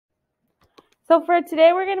So for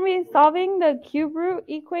today, we're going to be solving the cube root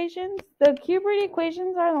equations. The cube root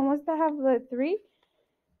equations are the ones that have the 3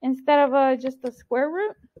 instead of just the square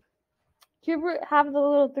root. Cube root have the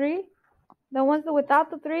little 3. The ones that without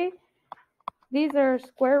the 3, these are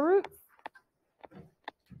square roots,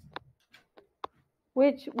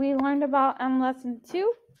 which we learned about in lesson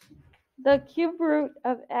 2. The cube root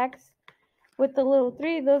of x with the little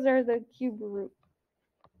 3, those are the cube root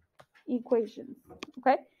equations.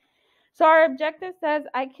 Okay? So our objective says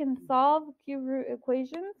I can solve cube root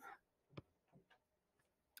equations.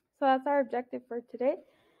 So that's our objective for today.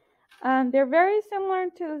 They're very similar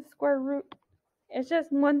to the square root. It's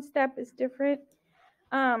just one step is different.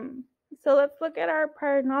 So let's look at our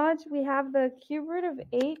prior knowledge. We have the cube root of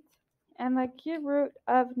 8 and the cube root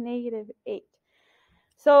of negative 8.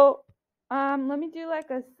 So let me do like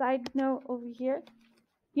a side note over here.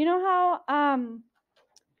 You know how,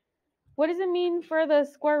 what does it mean for the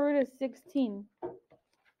square root of 16?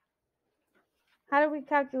 How do we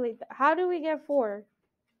calculate that? How do we get 4?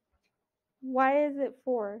 Why is it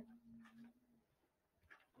 4?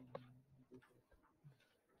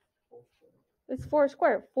 It's 4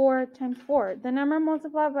 squared. 4 times 4. The number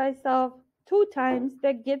multiplied by itself 2 times,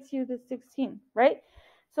 that gets you the 16, right?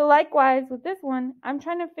 So likewise with this one, I'm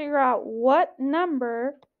trying to figure out what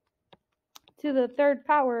number to the third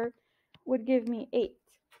power would give me 8.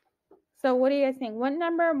 So what do you guys think? What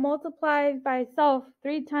number multiplied by itself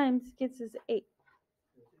 3 times gets us 8?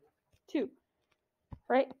 2,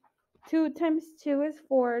 right? 2 times 2 is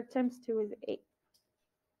 4 times 2 is 8.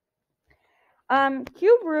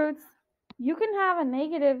 Cube roots, you can have a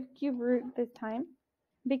negative cube root this time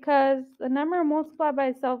because the number multiplied by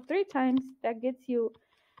itself 3 times, that gets you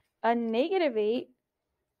a negative 8.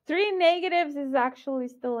 3 negatives is actually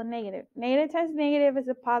still a negative. Negative times negative is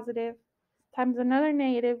a positive, times another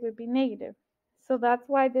negative would be negative. So that's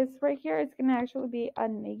why this right here is going to actually be a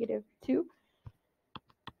negative 2.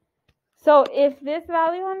 So if this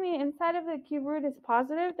value on the inside of the cube root is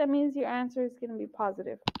positive, that means your answer is going to be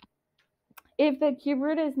positive. If the cube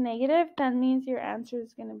root is negative, that means your answer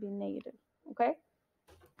is going to be negative. Okay?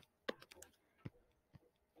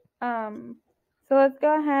 So let's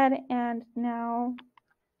go ahead and now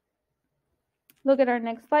look at our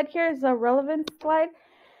next slide here. It's a relevance slide.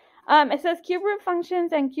 It says cube root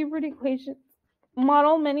functions and cube root equations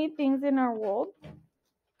model many things in our world.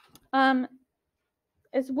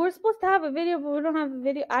 We're supposed to have a video, but we don't have a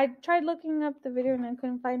video. I tried looking up the video and I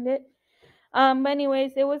couldn't find it. But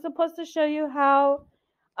anyways, it was supposed to show you how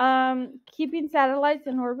keeping satellites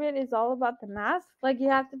in orbit is all about the mass. Like you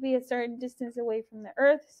have to be a certain distance away from the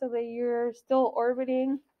Earth so that you're still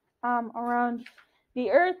orbiting around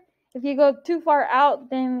the Earth. If you go too far out,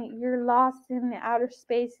 then you're lost in the outer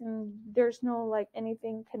space and there's no like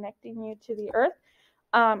anything connecting you to the Earth.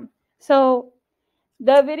 So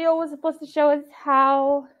the video was supposed to show us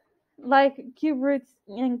how like cube roots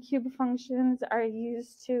and cube functions are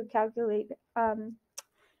used to calculate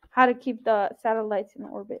how to keep the satellites in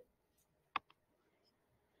orbit.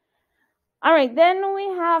 All right, then we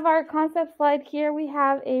have our concept slide here. We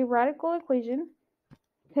have a radical equation.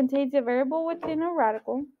 Contains a variable within a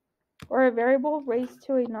radical, or a variable raised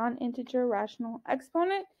to a non-integer rational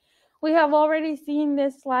exponent. We have already seen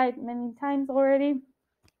this slide many times already,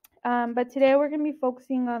 but today we're going to be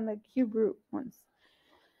focusing on the cube root ones.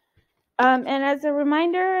 And as a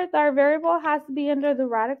reminder, our variable has to be under the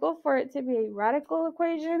radical for it to be a radical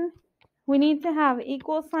equation. We need to have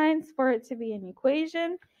equal signs for it to be an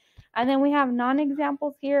equation. And then we have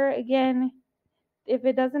non-examples here. Again, if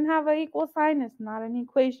it doesn't have an equal sign, it's not an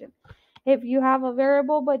equation. If you have a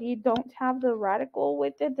variable but you don't have the radical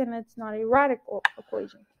with it, then it's not a radical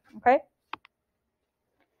equation. Okay?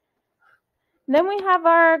 Then we have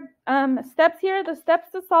our steps here. The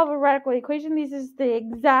steps to solve a radical equation. This is the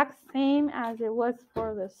exact same as it was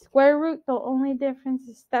for the square root. The only difference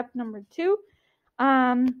is step number 2.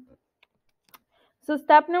 So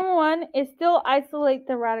step number 1 is still isolate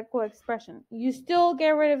the radical expression. You still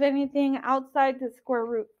get rid of anything outside the square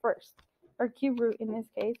root first, or cube root in this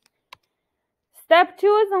case. Step 2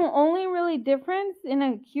 is the only really difference in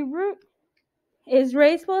a cube root is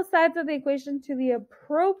raise both sides of the equation to the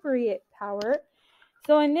appropriate power.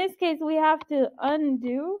 So in this case, we have to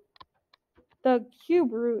undo the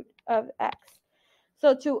cube root of x.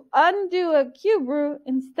 So to undo a cube root,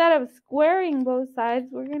 instead of squaring both sides,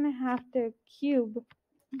 we're going to have to cube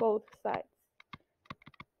both sides.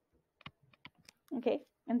 Okay,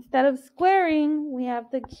 instead of squaring, we have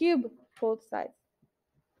to cube both sides.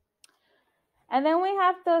 And then we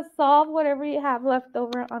have to solve whatever you have left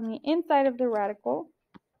over on the inside of the radical.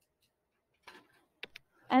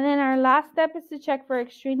 And then our last step is to check for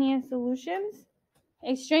extraneous solutions.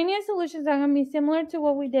 Extraneous solutions are going to be similar to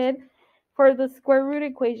what we did for the square root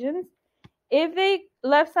equations. If the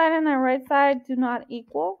left side and the right side do not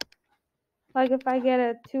equal, like if I get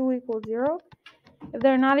a 2 equals 0, if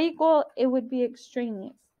they're not equal, it would be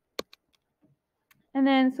extraneous. And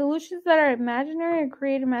then solutions that are imaginary or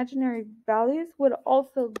create imaginary values would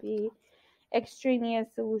also be extraneous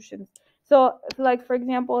solutions. So, like for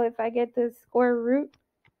example, if I get the square root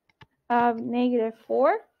of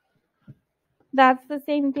 -4, that's the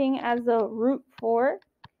same thing as the root 4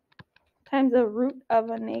 times the root of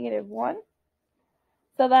a -1.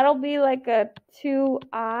 So that'll be like a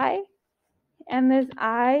 2i, and this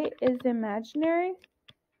I is imaginary.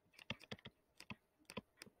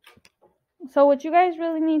 So what you guys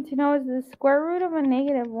really need to know is the square root of a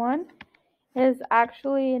 -1 is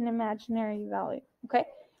actually an imaginary value, okay?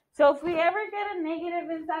 So if we ever get a negative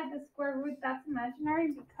inside the square root, that's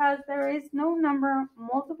imaginary because there is no number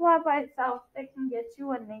multiplied by itself that can get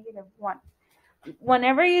you a -1.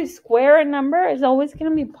 Whenever you square a number, it's always going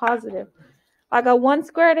to be positive. Like a 1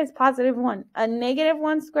 squared is +1. A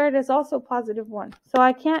 -1 squared is also +1. So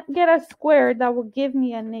I can't get a squared that will give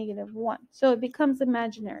me a -1. So it becomes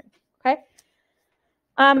imaginary, okay?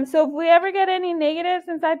 So if we ever get any negatives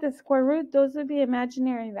inside the square root, those would be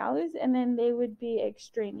imaginary values, and then they would be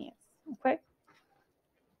extraneous, okay?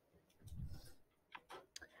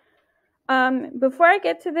 Before I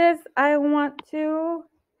get to this, I want to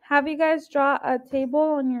have you guys draw a table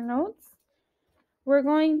on your notes. We're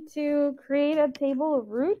going to create a table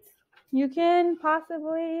of roots. You can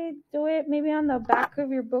possibly do it maybe on the back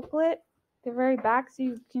of your booklet, the very back, so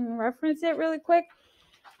you can reference it really quick.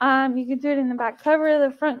 You can do it in the back cover,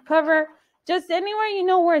 the front cover, just anywhere you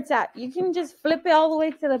know where it's at. You can just flip it all the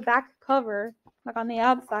way to the back cover, like on the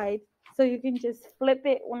outside, so you can just flip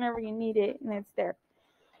it whenever you need it, and it's there.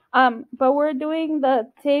 But we're doing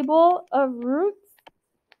the table of roots.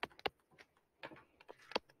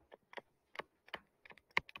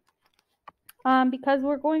 Because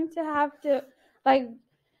we're going to have to, like,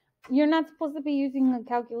 you're not supposed to be using a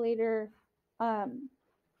calculator.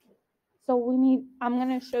 So I'm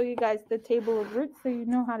going to show you guys the table of roots so you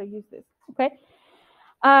know how to use this, okay?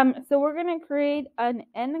 So we're going to create an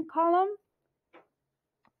n column.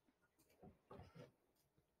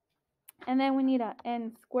 And then we need an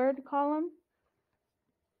n squared column.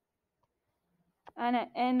 And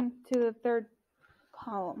an n to the third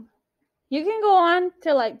column. You can go on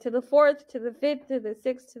to the fourth, to the fifth, to the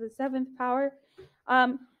sixth, to the seventh power.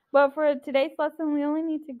 But for today's lesson, we only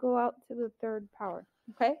need to go out to the third power,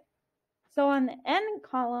 okay? So on the n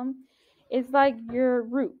column, it's like your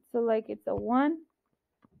root. So like it's a 1,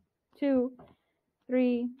 2,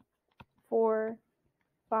 3, 4,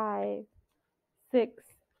 5, 6,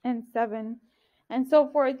 and 7, and so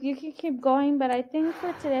forth. You can keep going, but I think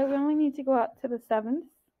for today we only need to go out to the 7th.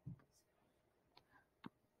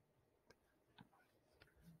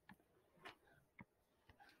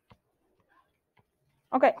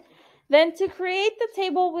 Okay, then to create the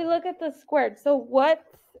table, we look at the squared. So what's,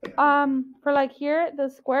 for like here, the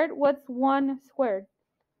squared, what's 1 squared?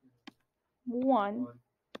 1.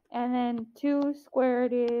 And then 2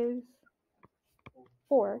 squared is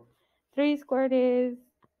 4. 3 squared is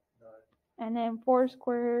 9. And then 4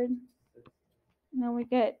 squared. And then we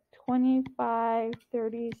get 25,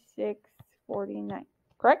 36, 49.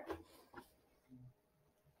 Correct?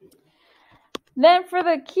 Then for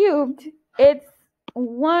the cubed, it's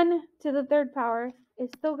 1 to the third power is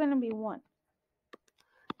still going to be 1.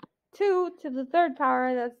 2 to the third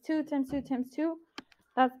power, that's 2 times 2 times 2.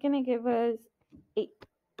 That's going to give us 8.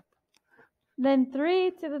 Then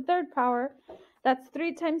 3 to the third power, that's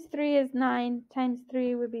 3 times 3 is 9, times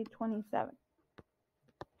 3 would be 27.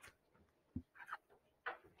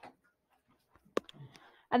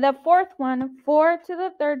 And the fourth one, 4 to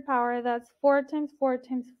the third power, that's 4 times 4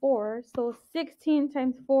 times 4. So 16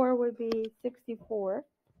 times 4 would be 64.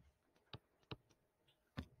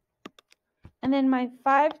 And then my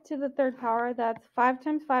 5 to the third power, that's 5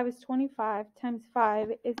 times 5 is 25, times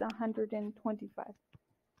 5 is 125.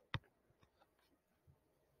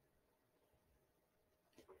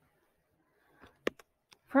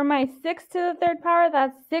 For my 6 to the third power,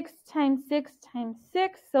 that's 6 times 6 times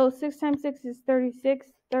 6. So 6 times 6 is 36.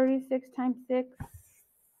 36 times 6,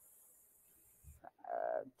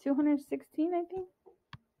 216, I think.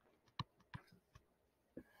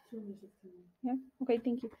 216. Yeah, okay,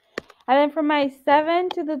 thank you. And then for my 7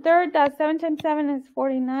 to the third, that's 7 times 7 is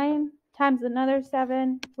 49, times another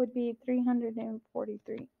 7 would be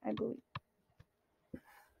 343, I believe.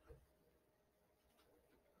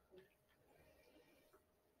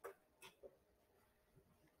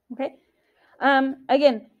 Okay.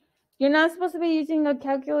 Again, you're not supposed to be using a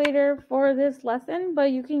calculator for this lesson,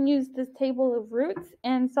 but you can use this table of roots,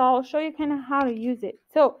 and so I'll show you kind of how to use it.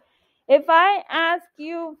 So if I ask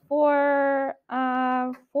you for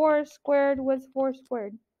 4 squared, what's 4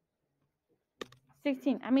 squared?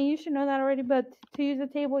 16. I mean, you should know that already, but to use a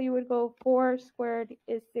table, you would go 4 squared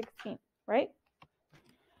is 16, right?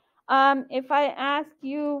 If I ask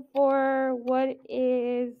you for what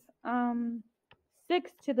is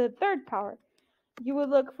 6 to the third power, you would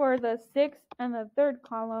look for the 6 and the third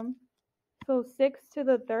column. So 6 to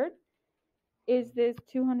the third is this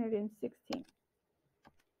 216.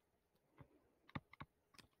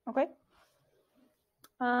 Okay.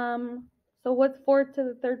 So what's 4 to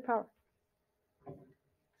the third power?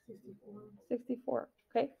 64.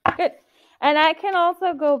 Okay, good. And I can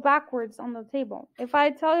also go backwards on the table. If I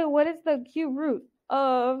tell you what is the cube root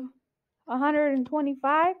of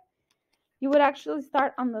 125, you would actually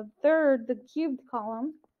start on the third, the cubed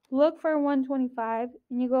column, look for 125,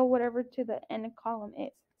 and you go whatever to the end column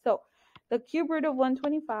is. So the cube root of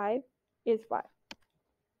 125 is 5.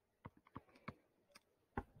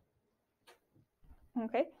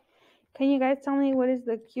 Okay. Can you guys tell me what is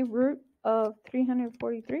the cube root of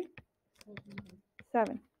 343?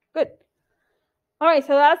 7. Good. All right,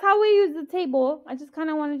 so that's how we use the table. I just kind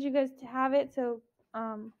of wanted you guys to have it so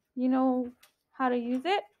you know how to use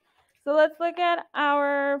it. So let's look at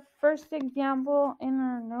our first example in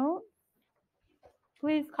our note.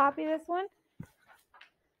 Please copy this one.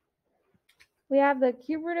 We have the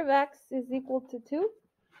cube root of x is equal to 2.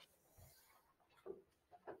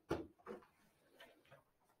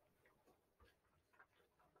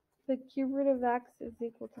 The cube root of x is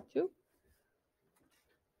equal to 2.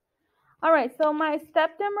 All right, so my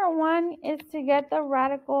step number 1 is to get the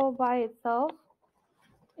radical by itself.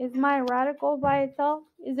 Is my radical by itself?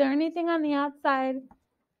 Is there anything on the outside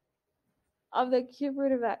of the cube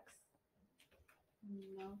root of x?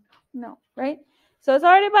 No. No, right? So it's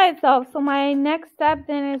already by itself. So my next step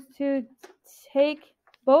then is to take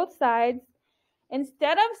both sides.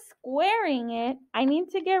 Instead of squaring it, I need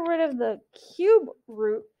to get rid of the cube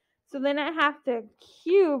root. So then I have to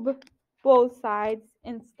cube both sides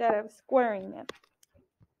instead of squaring them.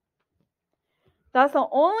 That's the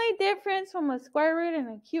only difference from a square root and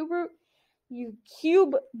a cube root. You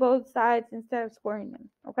cube both sides instead of squaring them,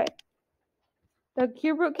 okay? The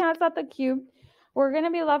cube root cancels out the cube. We're going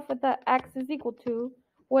to be left with the x is equal to,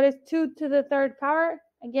 what is 2 to the third power?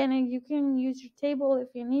 Again, you can use your table if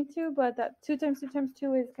you need to, but that 2 times 2 times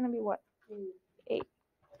 2 is going to be what? 8.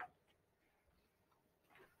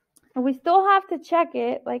 And we still have to check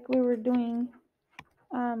it like we were doing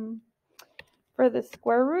for the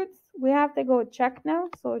square roots. We have to go check now.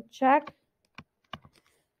 So check,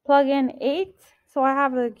 plug in 8. So I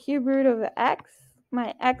have the cube root of x.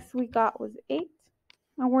 My x we got was 8.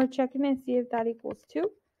 And we're checking and see if that equals 2.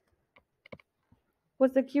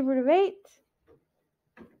 What's the cube root of 8?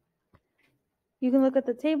 You can look at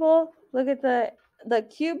the table, look at the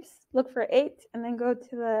cubes, look for 8, and then go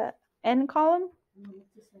to the n column.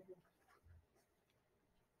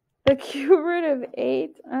 The cube root of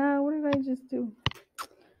 8, what did I just do?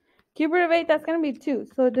 Cube root of 8, that's going to be 2.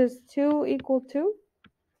 So does 2 equal 2?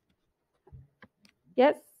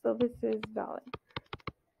 Yes, so this is valid.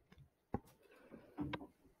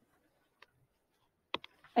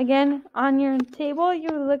 Again, on your table, you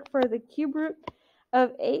look for the cube root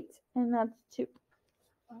of 8, and that's 2.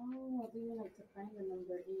 Oh, do you like to find the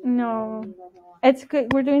number 8? No, it's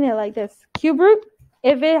good. We're doing it like this. Cube root.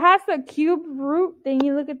 If it has a cube root, then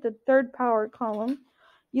you look at the third power column.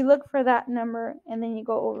 You look for that number, and then you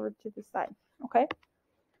go over to the side. Okay?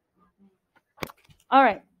 All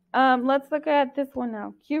right. Let's look at this one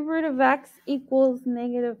now. Cube root of x equals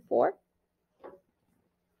 -4.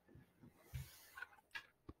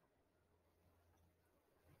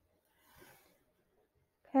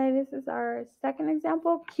 Okay, this is our second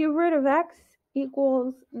example. Cube root of x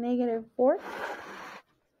equals -4.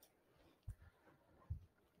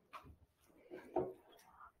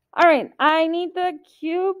 All right, I need the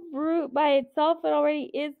cube root by itself. It already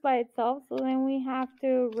is by itself, so then we have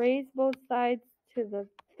to raise both sides to the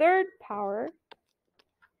third power.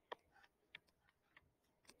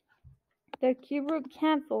 The cube root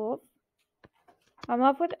cancels. I'm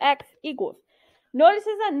left with x equals. Notice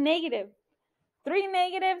it's a negative. 3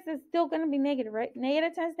 negatives is still going to be negative, right?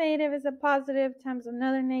 Negative times negative is a positive times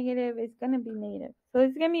another negative is going to be negative. So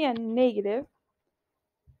it's going to be a negative.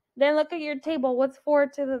 Then look at your table. What's 4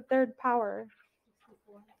 to the third power?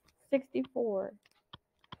 64.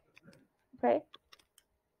 Okay.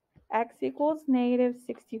 X equals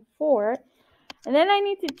 -64. And then I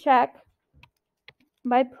need to check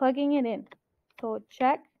by plugging it in. So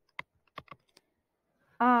check.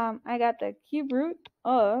 I got the cube root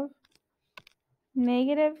of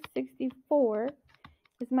negative 64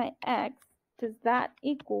 is my x. Does that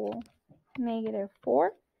equal negative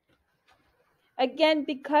 4? Again,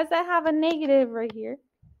 because I have a negative right here,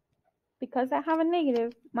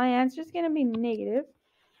 my answer is going to be negative.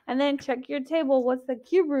 And then check your table. What's the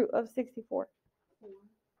cube root of 64?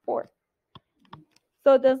 4.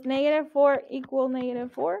 So does negative 4 equal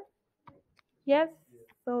negative 4? Yes.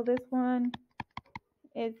 So this one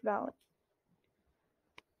is valid.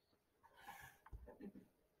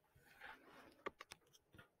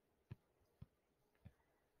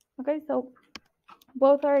 Okay, so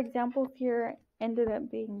both our examples here ended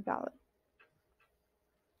up being valid.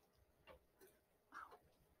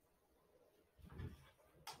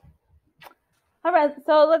 All right,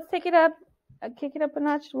 so let's take it up, kick it up a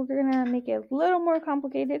notch. We're gonna make it a little more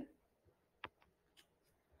complicated.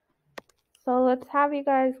 So let's have you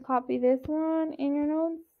guys copy this one in your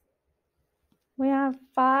notes. We have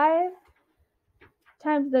 5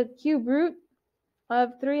 times the cube root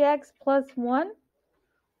of 3x plus 1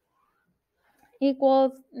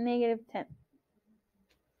 equals negative 10.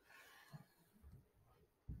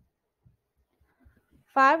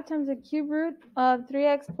 5 times the cube root of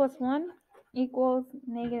 3x plus 1 equals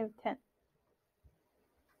negative 10.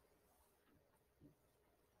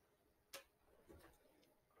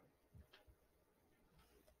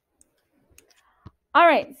 All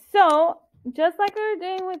right, so just like we were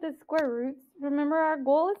doing with the square roots, remember our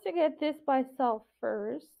goal is to get this by itself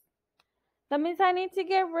first. That means I need to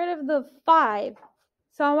get rid of the 5.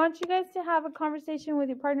 So I want you guys to have a conversation with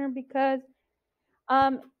your partner because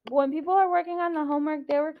when people are working on the homework,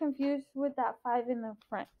 they were confused with that 5 in the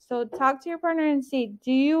front. So talk to your partner and see,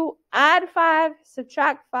 do you add 5,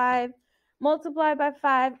 subtract 5, multiply by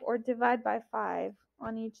 5, or divide by 5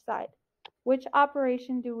 on each side? Which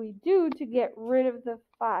operation do we do to get rid of the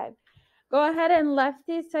 5? Go ahead and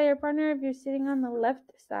lefties, tell your partner if you're sitting on the left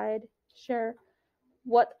side, share.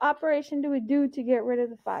 What operation do we do to get rid of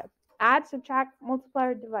the 5? Add, subtract, multiply,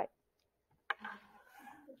 or divide?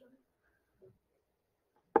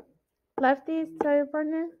 Lefties, tell your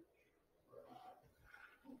partner.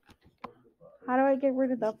 How do I get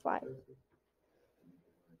rid of the 5?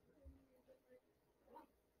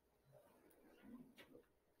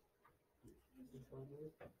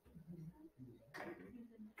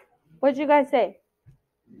 What'd you guys say?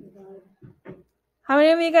 How many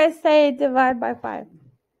of you guys say divide by 5?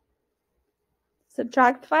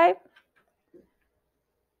 Subtract 5?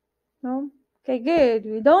 No? Okay, good.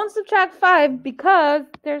 We don't subtract 5 because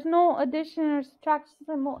there's no addition or subtraction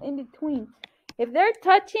symbol in between. If they're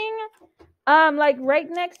touching, like right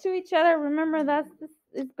next to each other, remember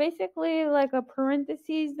it's basically like a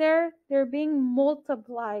parentheses there. They're being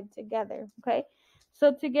multiplied together, okay?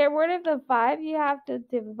 So to get rid of the 5, you have to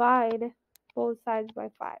divide both sides by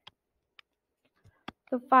 5.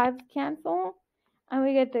 The 5's cancel, and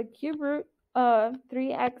we get the cube root of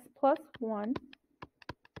 3x plus 1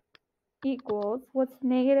 equals, what's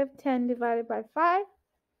negative 10 divided by 5?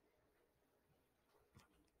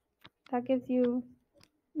 That gives you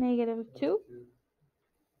negative 2.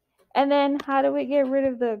 And then how do we get rid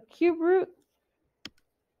of the cube root?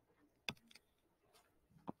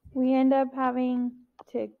 We end up having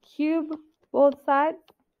to cube both sides.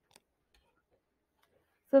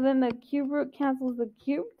 So then the cube root cancels the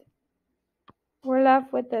cubed. We're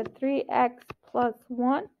left with the 3x plus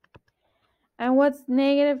 1. And what's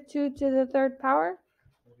negative 2 to the third power?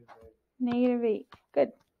 Negative 8.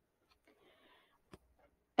 Good.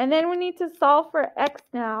 And then we need to solve for x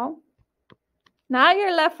now. Now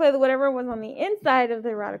you're left with whatever was on the inside of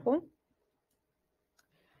the radical.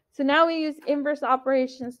 So now we use inverse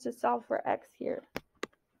operations to solve for x here.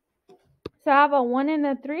 So I have a 1 and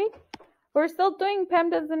a 3. We're still doing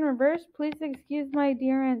PEMDAS in reverse. Please excuse my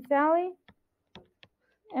dear Aunt Sally.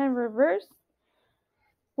 And reverse.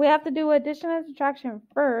 We have to do addition and subtraction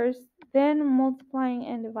first, then multiplying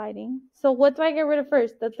and dividing. So what do I get rid of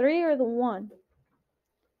first, the 3 or the 1?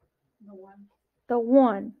 The 1. The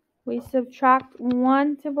 1. We subtract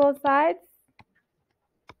 1 to both sides.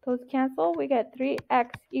 Those cancel. We get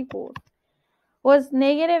 3x equals. What's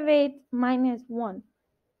negative 8 minus 1?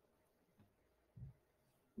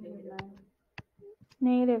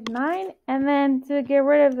 Negative 9. And then to get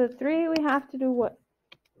rid of the 3, we have to do what?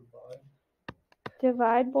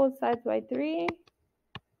 Divide both sides by 3.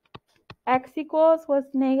 X equals,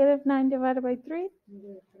 what's negative 9 divided by 3?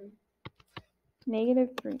 Negative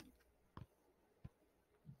 3.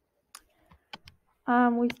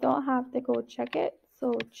 We still have to go check it.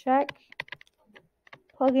 So check,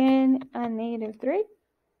 plug in a negative 3.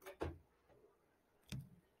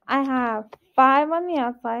 I have 5 on the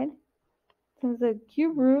outside. So it's a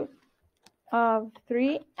cube root of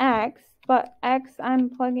 3x, but x I'm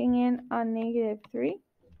plugging in on -3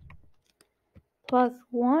 plus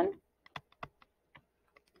 1.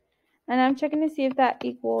 And I'm checking to see if that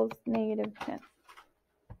equals -10.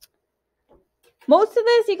 Most of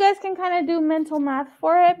this you guys can kind of do mental math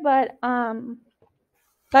for it, but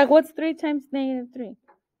like what's 3 times -3?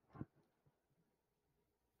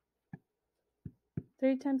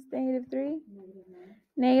 3 times -3?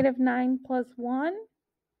 -9 plus 1.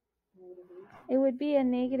 It would be a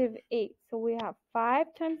 -8. So we have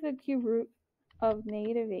 5 times the cube root of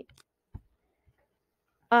 -8.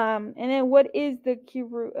 And then what is the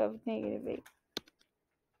cube root of -8?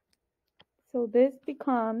 So this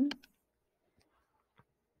becomes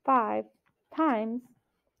 5 times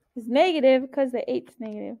is negative because the 8's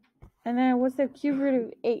negative. And then what's the cube root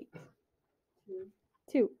of 8?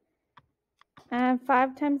 2. And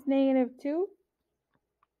 5 times -2?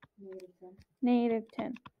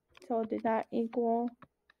 -10. So did that equal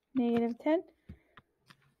 -10?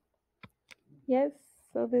 Yes.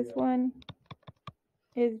 So this one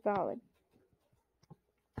is valid.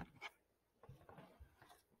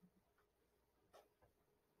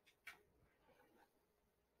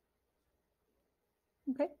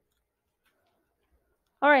 Okay.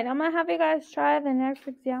 All right, I'm going to have you guys try the next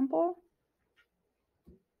example.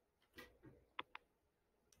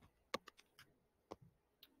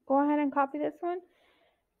 Go ahead and copy this one.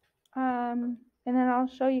 And then I'll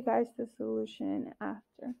show you guys the solution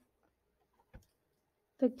after.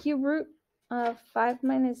 The cube root of 5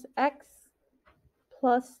 minus x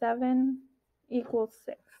plus 7 equals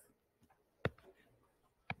 6.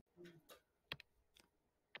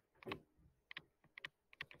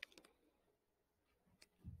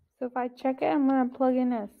 So if I check it, I'm going to plug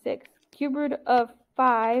in a 6. Cube root of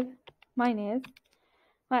 5 minus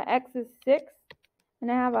my x is 6.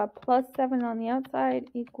 And I have a plus 7 on the outside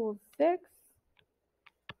equals 6.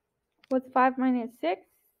 What's 5 minus 6?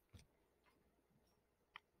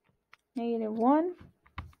 -1.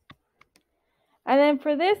 And then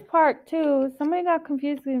for this part too, somebody got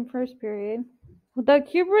confused in first period. The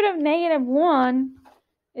cube root of -1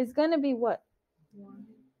 is going to be what?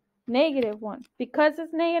 -1. Because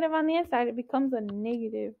it's negative on the inside, it becomes a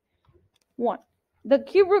 -1. The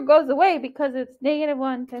cube root goes away because it's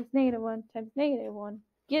 -1 times -1 times -1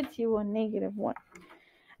 gets you a -1.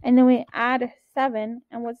 And then we add 7,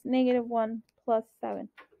 and what's -1 plus 7?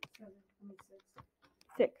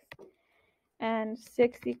 6. And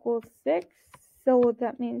 6 equals 6, so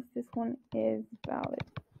that means this one is valid.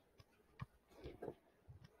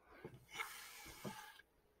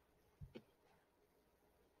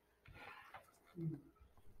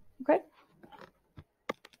 Okay.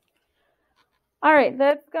 All right,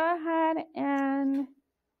 let's go ahead and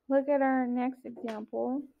look at our next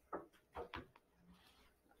example.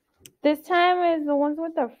 This time is the ones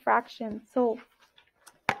with the fraction. So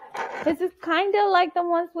this is kind of like the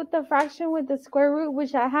ones with the fraction with the square root,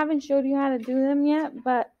 which I haven't showed you how to do them yet,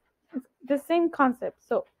 but it's the same concept.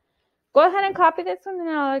 So go ahead and copy this one and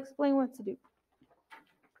I'll explain what to do.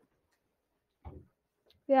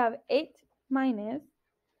 We have 8 minus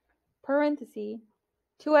parenthesis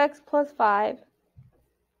 2x plus 5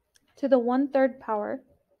 to the 1/3 power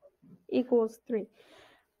equals 3.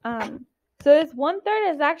 So this 1/3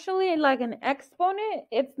 is actually like an exponent.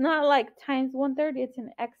 It's not like times 1/3, it's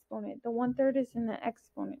an exponent. The 1/3 is in the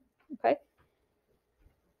exponent, okay?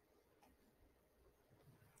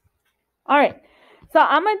 All right, so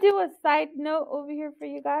I'm going to do a side note over here for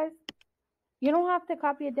you guys. You don't have to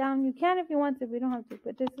copy it down. You can if you want to, but you don't have to.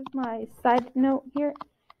 But this is my side note here.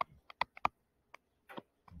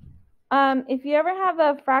 If you ever have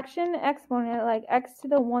a fraction exponent like x to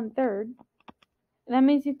the 1/3, that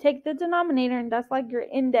means you take the denominator and that's like your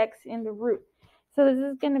index in the root. So this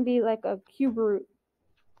is going to be like a cube root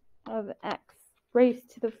of x raised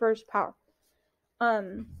to the first power.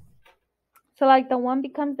 So like the 1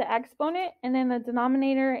 becomes the exponent and then the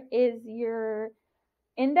denominator is your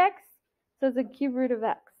index. So it's a cube root of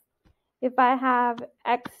x. If I have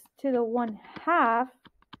x to the 1/2,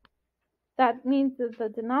 that means that the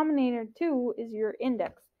denominator too is your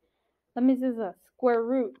index. That means it's a square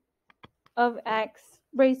root of x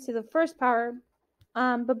raised to the first power.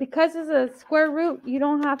 But because it's a square root, you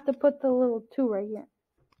don't have to put the little 2 right here.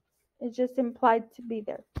 It's just implied to be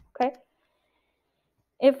there, okay?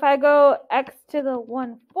 If I go x to the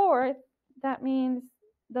 1/4, that means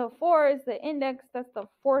the 4 is the index. That's the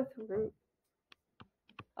 4th root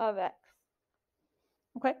of x,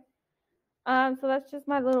 okay? So that's just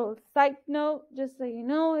my little side note, just so you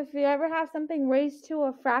know. If you ever have something raised to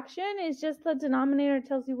a fraction, it's just the denominator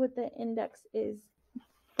tells you what the index is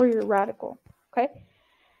for your radical, okay?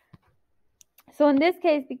 So in this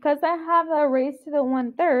case, because I have a raised to the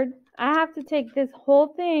 1/3, I have to take this whole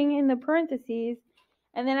thing in the parentheses,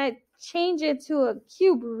 and then I change it to a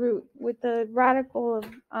cube root with the radical of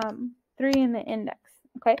 3 in the index,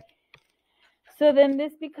 okay? So then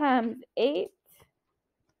this becomes 8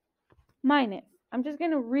 minus, I'm just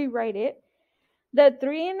going to rewrite it. The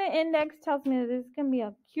 3 in the index tells me that this is going to be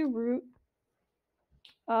a cube root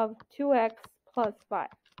of 2x plus 5.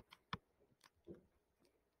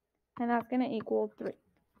 And that's going to equal 3.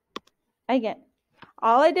 Again,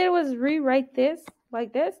 all I did was rewrite this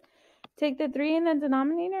like this. Take the 3 in the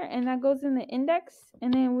denominator, and that goes in the index.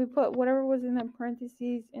 And then we put whatever was in the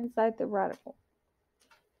parentheses inside the radical.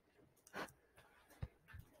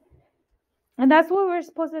 And that's what we're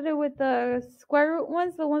supposed to do with the square root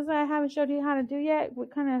ones. The ones that I haven't showed you how to do yet, we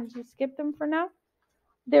kind of just skip them for now.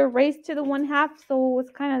 They're raised to the 1/2, so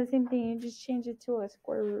it's kind of the same thing. You just change it to a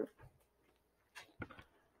square root.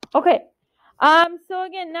 Okay. So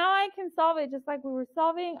again, now I can solve it just like we were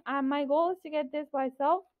solving. My goal is to get this by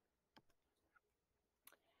itself.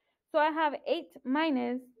 So I have 8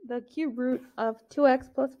 minus the cube root of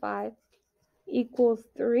 2x plus 5 equals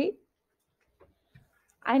 3.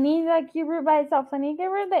 I need the cube root by itself. So I need to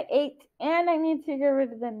get rid of the 8, and I need to get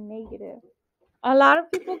rid of the negative. A lot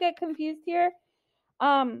of people get confused here.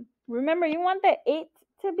 Remember, you want the 8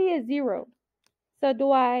 to be a 0. So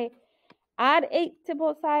do I add 8 to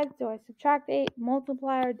both sides? Do I subtract 8,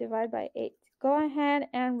 multiply, or divide by 8? Go ahead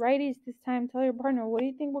and righties this time. Tell your partner, what do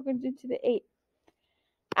you think we're going to do to the 8?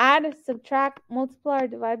 Add, subtract, multiply, or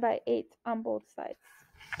divide by 8 on both sides.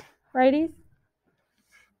 Righties?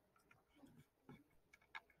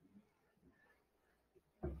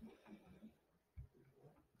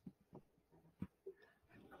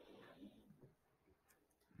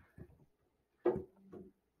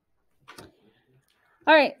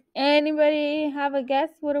 All right. Anybody have a guess?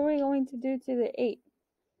 What are we going to do to the 8?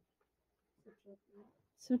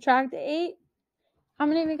 Subtract 8? How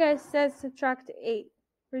many of you guys said subtract 8?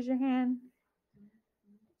 Raise your hand.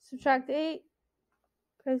 Subtract 8?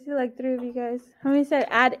 I see like 3 of you guys. How many said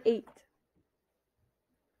add 8?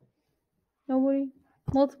 Nobody?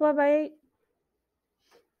 Multiply by 8?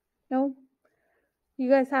 No? You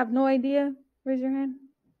guys have no idea? Raise your hand.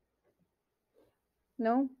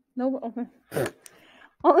 No? No?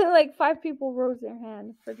 Only like 5 people rose their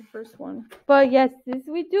hand for the first one. But yes,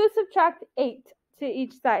 we do subtract 8 to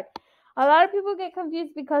each side. A lot of people get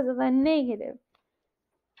confused because of the negative.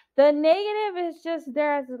 The negative is just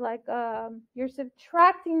there as like you're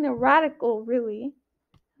subtracting the radical really,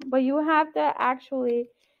 but you have to actually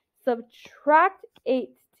subtract 8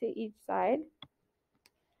 to each side,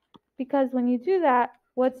 because when you do that,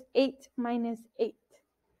 what's 8 minus 8?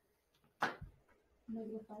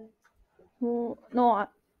 Well, no,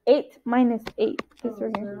 8 minus 8 is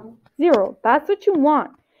right here. 0. That's what you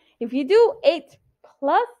want. If you do 8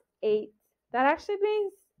 plus 8, that actually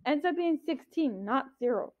ends up being 16, not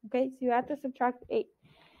 0. Okay, so you have to subtract 8.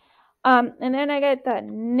 And then I get the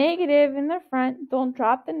negative in the front. Don't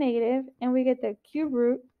drop the negative. And we get the cube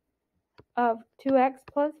root of 2x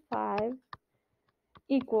plus 5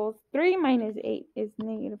 equals 3 minus 8 is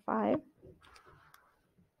negative 5.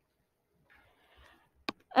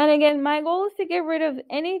 And again, my goal is to get rid of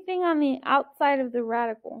anything on the outside of the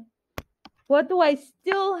radical. What do I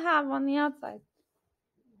still have on the outside?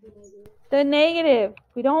 The negative.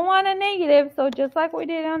 We don't want a negative, so just like we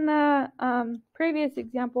did on the previous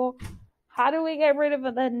example, how do we get rid of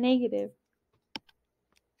the negative?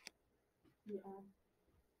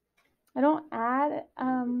 I don't add.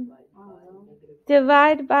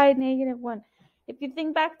 Divide by negative 1. If you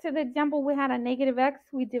think back to the example, we had a negative x.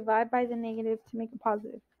 We divide by the negative to make it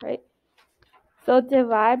positive, right? So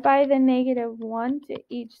divide by the negative 1 to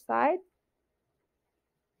each side.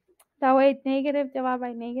 That way, negative divided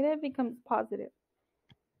by negative becomes positive.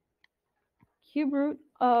 Cube root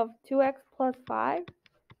of 2x plus 5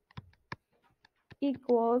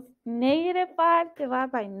 equals negative 5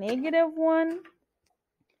 divided by negative 1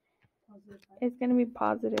 is going to be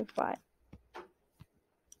positive 5.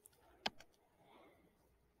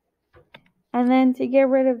 And then to get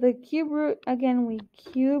rid of the cube root, again, we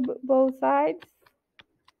cube both sides.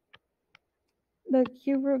 The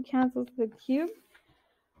cube root cancels the cube.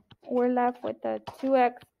 We're left with the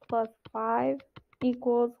 2x plus 5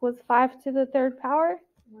 equals, was 5 to the 3rd power?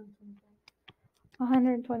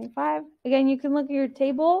 125. Again, you can look at your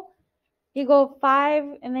table. You go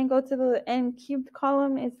 5 and then go to the n cubed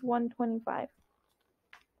column is 125.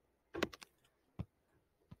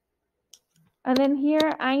 And then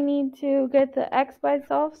here I need to get the x by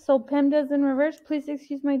itself. So PEMDAS in reverse. Please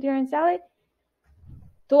excuse my dear and Sally.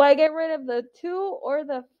 Do I get rid of the 2 or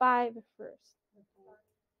the 5 first?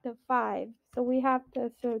 The 5. So we have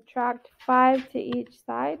to subtract 5 to each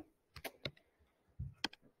side.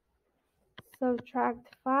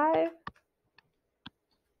 Subtract 5.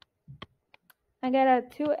 I get a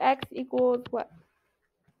 2x equals what?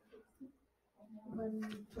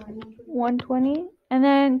 120. And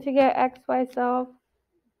then to get x by itself,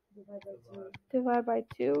 divide by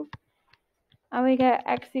 2. And we get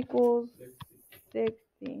x equals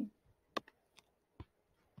 60.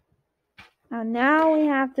 And now we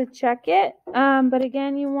have to check it. But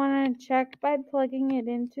again, you want to check by plugging it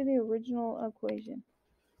into the original equation.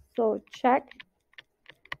 So check.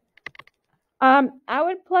 I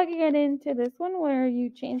would plug it into this one where you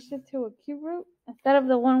changed it to a cube root instead of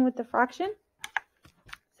the one with the fraction.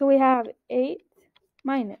 So we have 8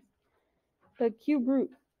 minus the cube root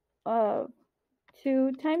of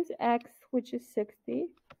 2 times x, which is 60,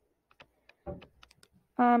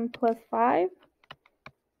 plus 5.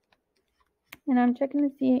 And I'm checking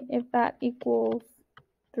to see if that equals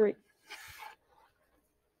 3.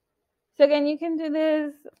 So again, you can do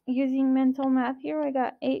this using mental math here. I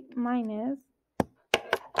got 8 minus.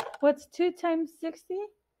 What's 2 times 60?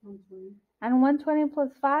 120. And 120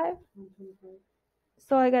 plus 5? 125.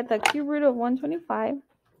 So I got the cube root of 125.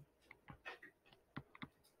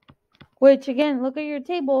 Which again, look at your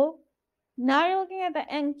table. Now you're looking at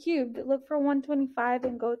the n cubed. Look for 125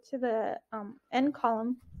 and go to the n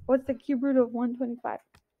column. What's the cube root of 125?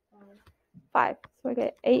 5. So I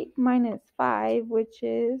get 8 minus 5, which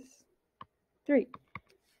is 3.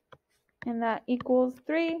 And that equals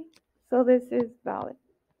 3. So this is valid.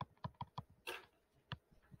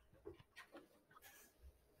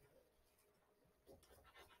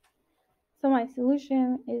 So my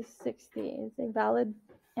solution is 60. It's a valid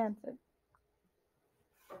answer.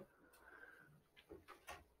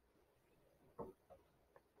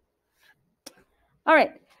 All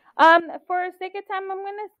right. For sake of time, I'm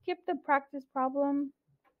going to skip the practice problem.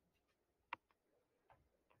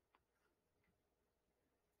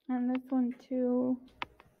 And this one too.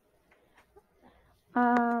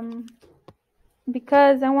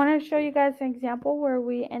 Because I want to show you guys an example where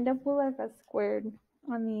we end up with like a squared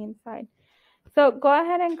on the inside. So go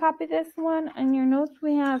ahead and copy this one. In your notes,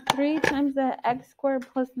 we have 3 times the x squared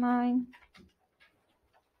plus 9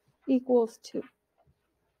 equals 2.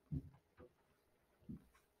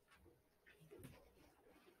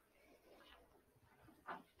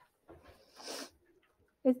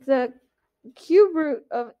 It's the cube root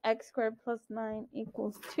of x squared plus 9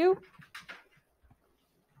 equals 2.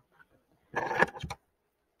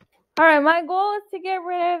 Alright, my goal is to get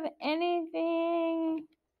rid of anything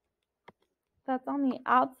that's on the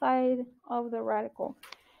outside of the radical.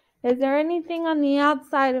 Is there anything on the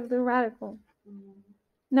outside of the radical?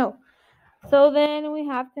 No. So then we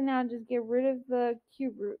have to now just get rid of the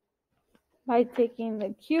cube root by taking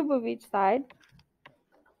the cube of each side.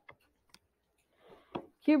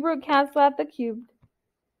 Cube root cancel out the cubed.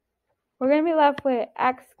 We're going to be left with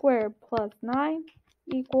x squared plus 9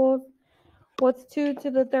 equals, what's 2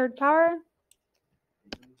 to the third power?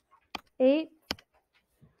 8.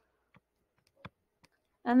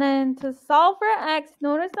 And then to solve for x,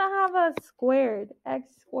 notice I have a squared,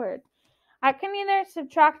 x squared. I can either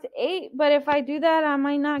subtract 8, but if I do that, I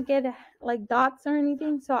might not get like dots or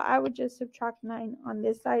anything. So I would just subtract 9 on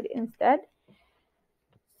this side instead.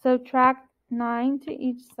 Subtract 9 to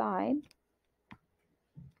each side.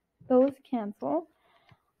 Those cancel.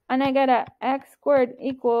 And I get a x squared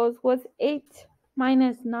equals, what's 8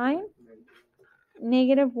 minus 9?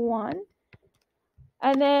 Negative 1.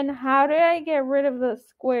 And then how do I get rid of the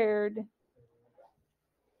squared?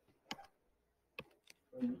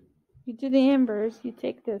 You do the inverse. You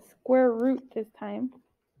take the square root this time.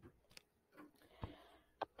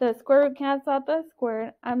 The square root cancels out the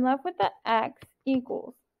squared. I'm left with the x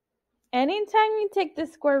equals. Anytime you take the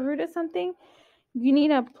square root of something, you need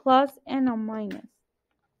a plus and a minus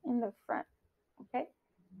in the front. Okay?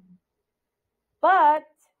 But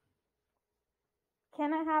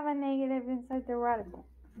can I have a negative inside the radical?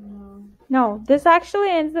 No. No, this actually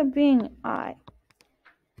ends up being I.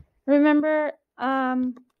 Remember,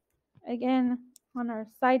 again, on our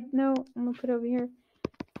side note, I'm going to put over here.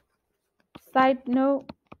 Side note,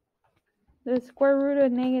 the square root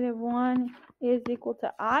of negative 1 is equal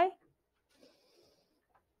to I.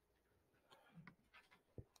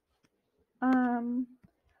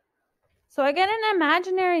 So I get an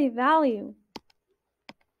imaginary value.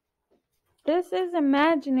 This is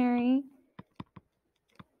imaginary.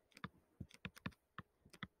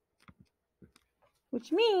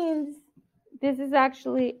 which means this is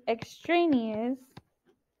actually extraneous.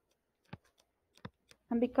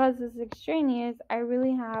 And because it's extraneous, I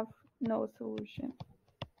really have no solution.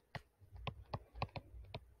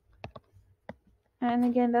 And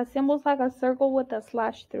again, that symbol's like a circle with a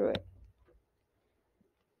slash through it.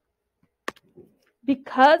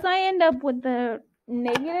 Because I end up with the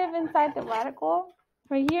negative inside the radical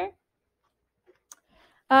right here,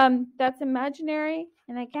 that's imaginary,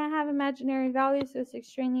 and I can't have imaginary values, so it's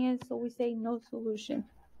extraneous, so we say no solution.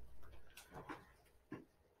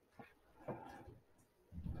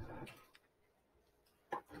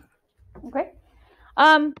 Okay.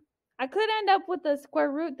 I could end up with a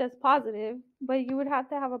square root that's positive, but you would have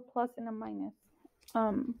to have a plus and a minus.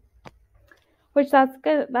 Which that's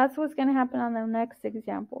good. That's what's gonna happen on the next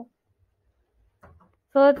example.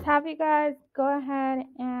 So let's have you guys go ahead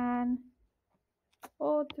and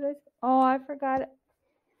I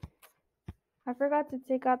forgot to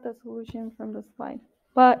take out the solution from the slide.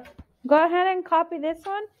 But go ahead and copy this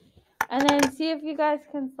one and then see if you guys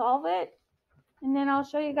can solve it. And then I'll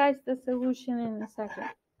show you guys the solution in a second.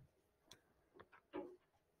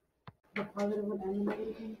 The positive one and the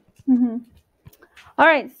negative one? Mm-hmm. All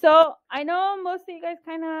right, so I know most of you guys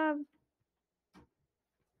kind of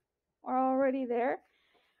are already there.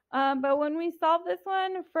 But when we solve this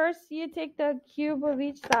one, first you take the cube of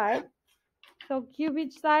each side. So cube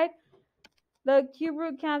each side. The cube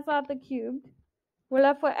root cancel out the cubed. We're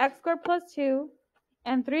left with x squared plus 2.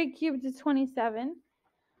 And 3 cubed is 27.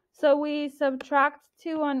 So we subtract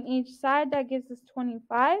 2 on each side. That gives us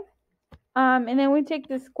 25. And then we take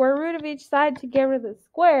the square root of each side to get rid of the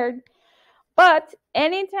squared. But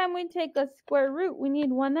anytime we take a square root, we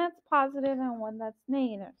need one that's positive and one that's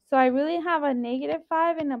negative. So I really have a negative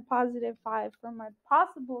 5 and a positive 5 for my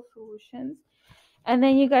possible solutions. And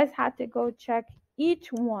then you guys have to go check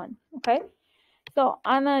each one, okay? So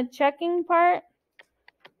on the checking part,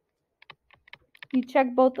 you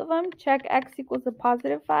check both of them. Check x equals a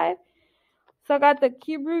positive 5. So I got the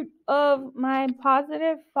cube root of my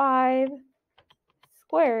positive 5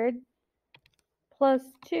 squared plus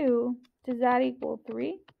 2. Does that equal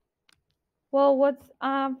 3? Well, what's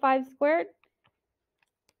 5 squared?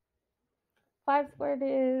 5 squared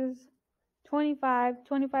is 25.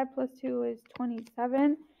 25 plus 2 is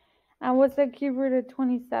 27. And what's the cube root of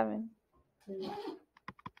 27? 3.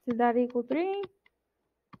 Does that equal 3?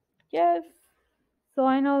 Yes. So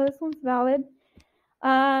I know this one's valid.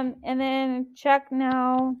 And then check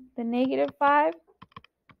now the negative 5.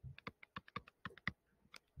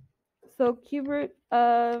 So cube root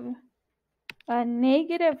of a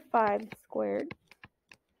negative 5 squared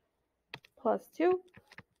plus 2.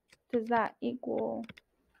 Does that equal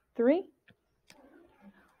 3?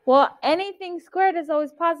 Well, anything squared is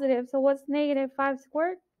always positive. So what's negative 5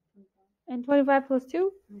 squared? And 25 plus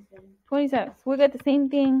 2? 27. So we got the same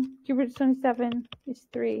thing. Cube root of 27 is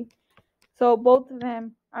 3. So both of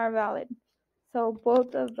them are valid. So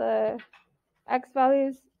both of the x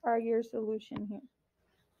values are your solution here.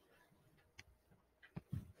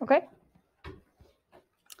 Okay?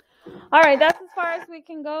 All right, that's as far as we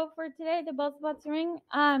can go for today, the Both Butts Ring.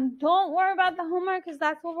 Don't worry about the homework because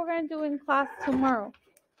that's what we're going to do in class tomorrow.